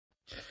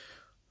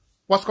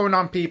What's going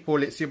on,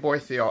 people? It's your boy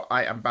Theo.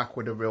 I am back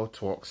with a real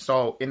talk.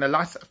 So in the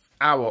last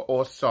hour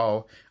or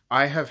so,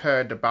 I have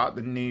heard about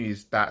the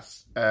news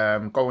that's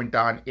going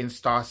down in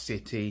Star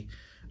City.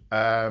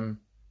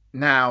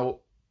 Now,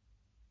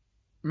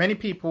 many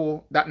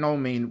people that know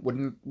me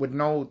would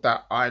know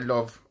that I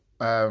love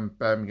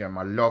Birmingham.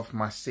 I love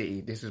my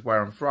city. This is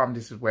where I'm from.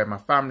 This is where my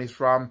family's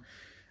from.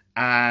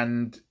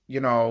 And, you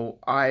know,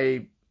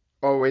 I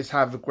always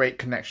have a great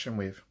connection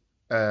with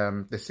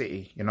the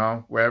city, you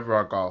know, wherever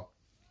I go.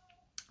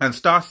 And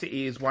Star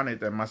City is one of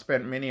them. I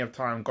spent many of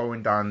time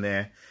going down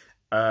there.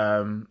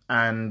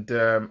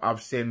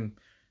 I've seen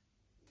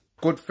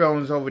good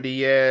films over the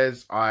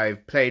years.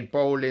 I've played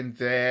bowling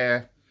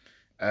there.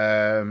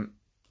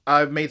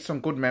 I've made some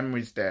good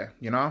memories there,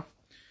 you know.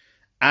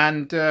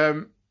 And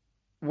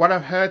what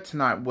I've heard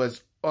tonight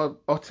was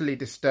utterly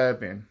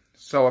disturbing.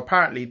 So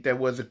apparently there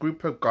was a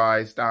group of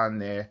guys down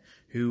there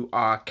who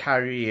are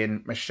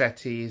carrying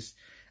machetes,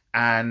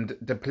 and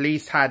the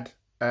police had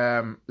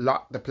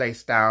locked the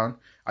place down.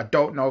 I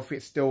don't know if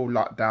it's still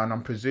locked down.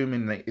 I'm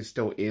presuming that it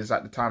still is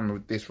at the time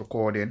of this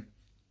recording.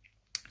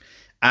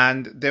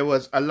 And there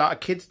was a lot of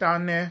kids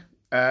down there.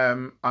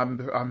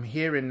 I'm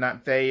hearing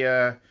that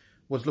they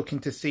was looking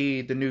to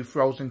see the new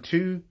Frozen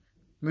 2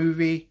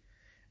 movie.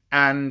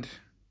 And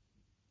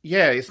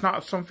yeah, it's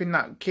not something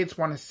that kids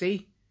want to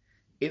see.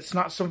 It's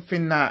not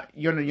something that,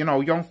 you know,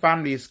 young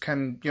families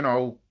can, you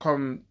know,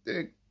 come,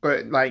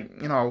 like,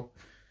 you know,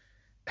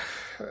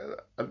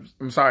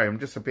 I'm sorry, I'm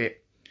just a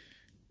bit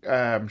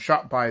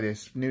shocked by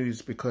this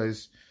news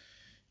because,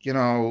 you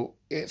know,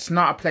 it's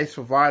not a place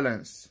for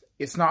violence.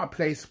 It's not a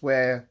place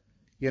where,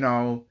 you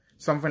know,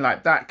 something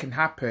like that can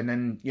happen,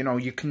 and, you know,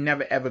 you can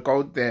never ever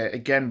go there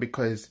again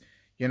because,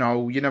 you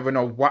know, you never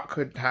know what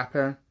could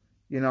happen.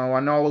 You know, I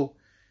know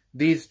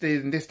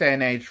in this day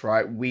and age,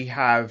 right, we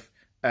have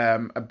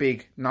a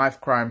big knife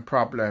crime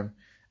problem,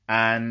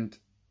 and,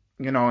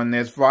 you know, and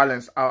there's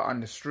violence out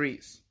on the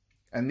streets.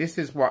 And this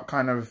is what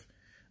kind of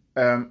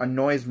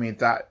annoys me,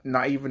 that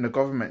not even the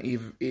government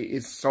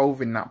is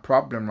solving that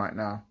problem right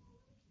now.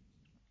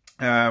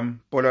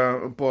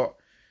 But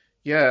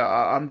yeah,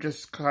 I'm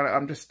just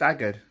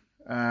staggered.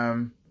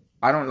 I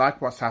don't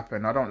like what's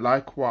happened. I don't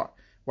like what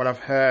I've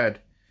heard.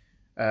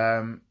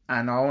 And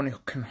I only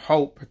can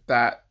hope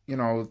that, you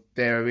know,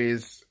 there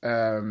is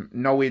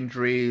no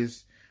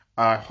injuries.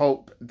 I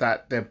hope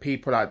that the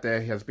people out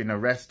there has been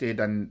arrested,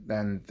 and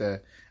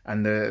the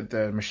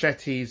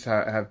machetes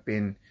have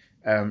been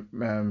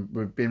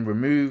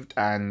removed,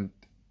 and,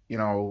 you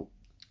know,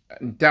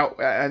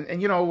 dealt,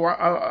 and you know,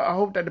 I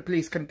hope that the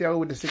police can deal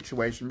with the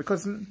situation,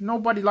 because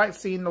nobody likes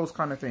seeing those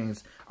kind of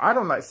things. I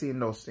don't like seeing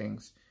those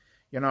things,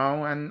 you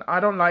know, and I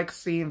don't like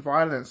seeing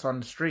violence on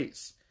the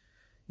streets.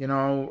 You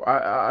know,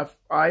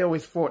 I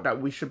always thought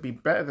that we should be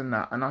better than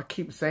that, and I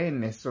keep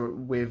saying this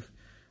with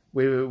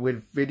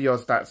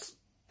videos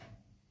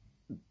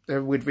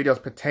with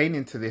videos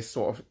pertaining to this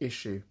sort of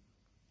issue,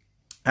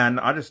 and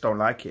I just don't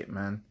like it,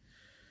 man.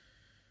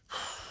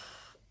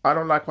 I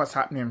don't like what's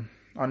happening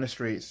on the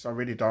streets. I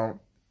really don't.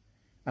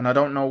 And I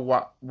don't know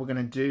what we're going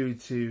to do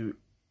to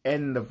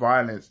end the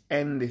violence,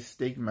 end this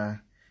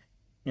stigma.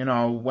 You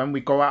know, when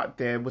we go out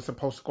there, we're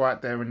supposed to go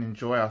out there and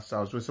enjoy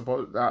ourselves. We're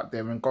supposed to go out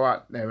there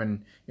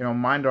and you know,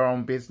 mind our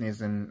own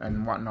business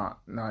and whatnot.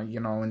 Now,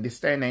 you know, in this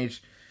day and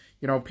age,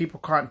 you know, people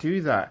can't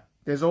do that.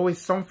 There's always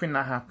something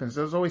that happens.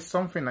 There's always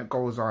something that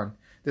goes on.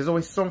 There's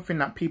always something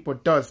that people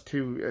does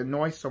to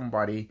annoy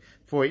somebody,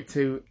 for it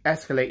to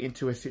escalate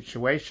into a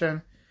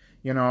situation,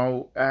 you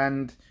know,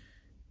 and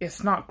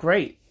it's not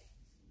great.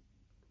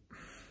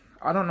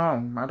 I don't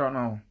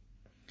know.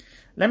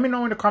 Let me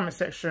know in the comment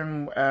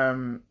section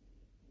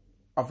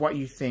of what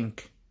you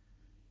think.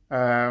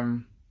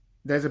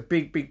 There's a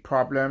big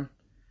problem.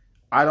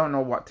 I don't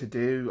know what to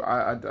do.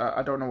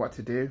 I don't know what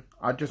to do.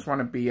 I just want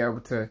to be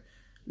able to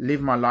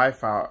live my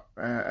life out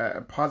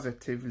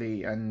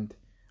positively, and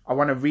I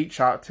want to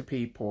reach out to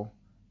people.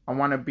 I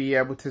want to be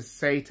able to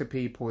say to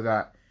people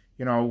that,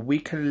 you know, we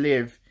can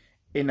live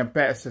in a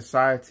better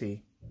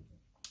society,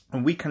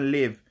 and we can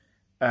live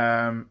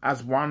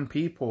as one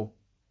people.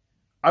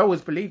 I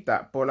always believed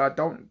that, but I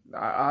don't.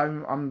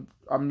 I'm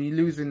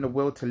losing the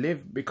will to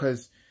live,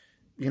 because,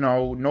 you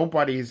know,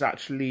 nobody is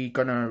actually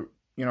gonna,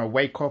 you know,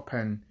 wake up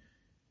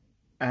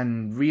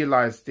and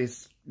realize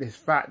this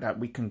fact that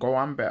we can go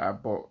on better.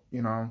 But,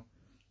 you know,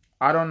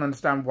 I don't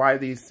understand why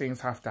these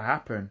things have to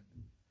happen.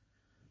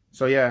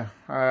 So yeah,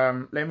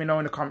 let me know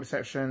in the comment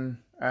section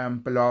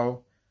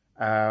below.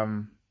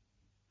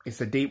 It's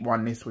a deep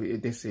one,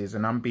 this is,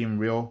 and I'm being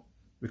real,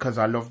 because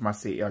I love my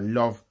city. I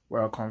love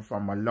where I come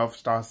from. I love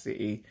Star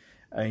City.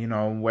 You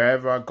know,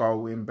 wherever I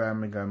go in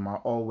Birmingham, I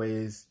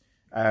always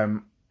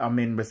I'm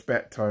in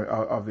respect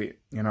of it,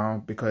 you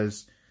know,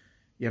 because,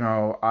 you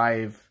know,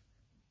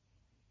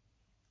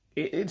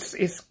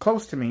 it's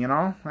close to me, you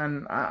know,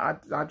 and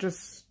I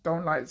just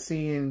don't like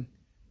seeing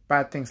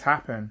bad things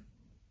happen.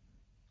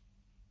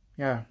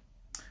 Yeah,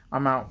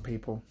 I'm out,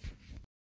 people.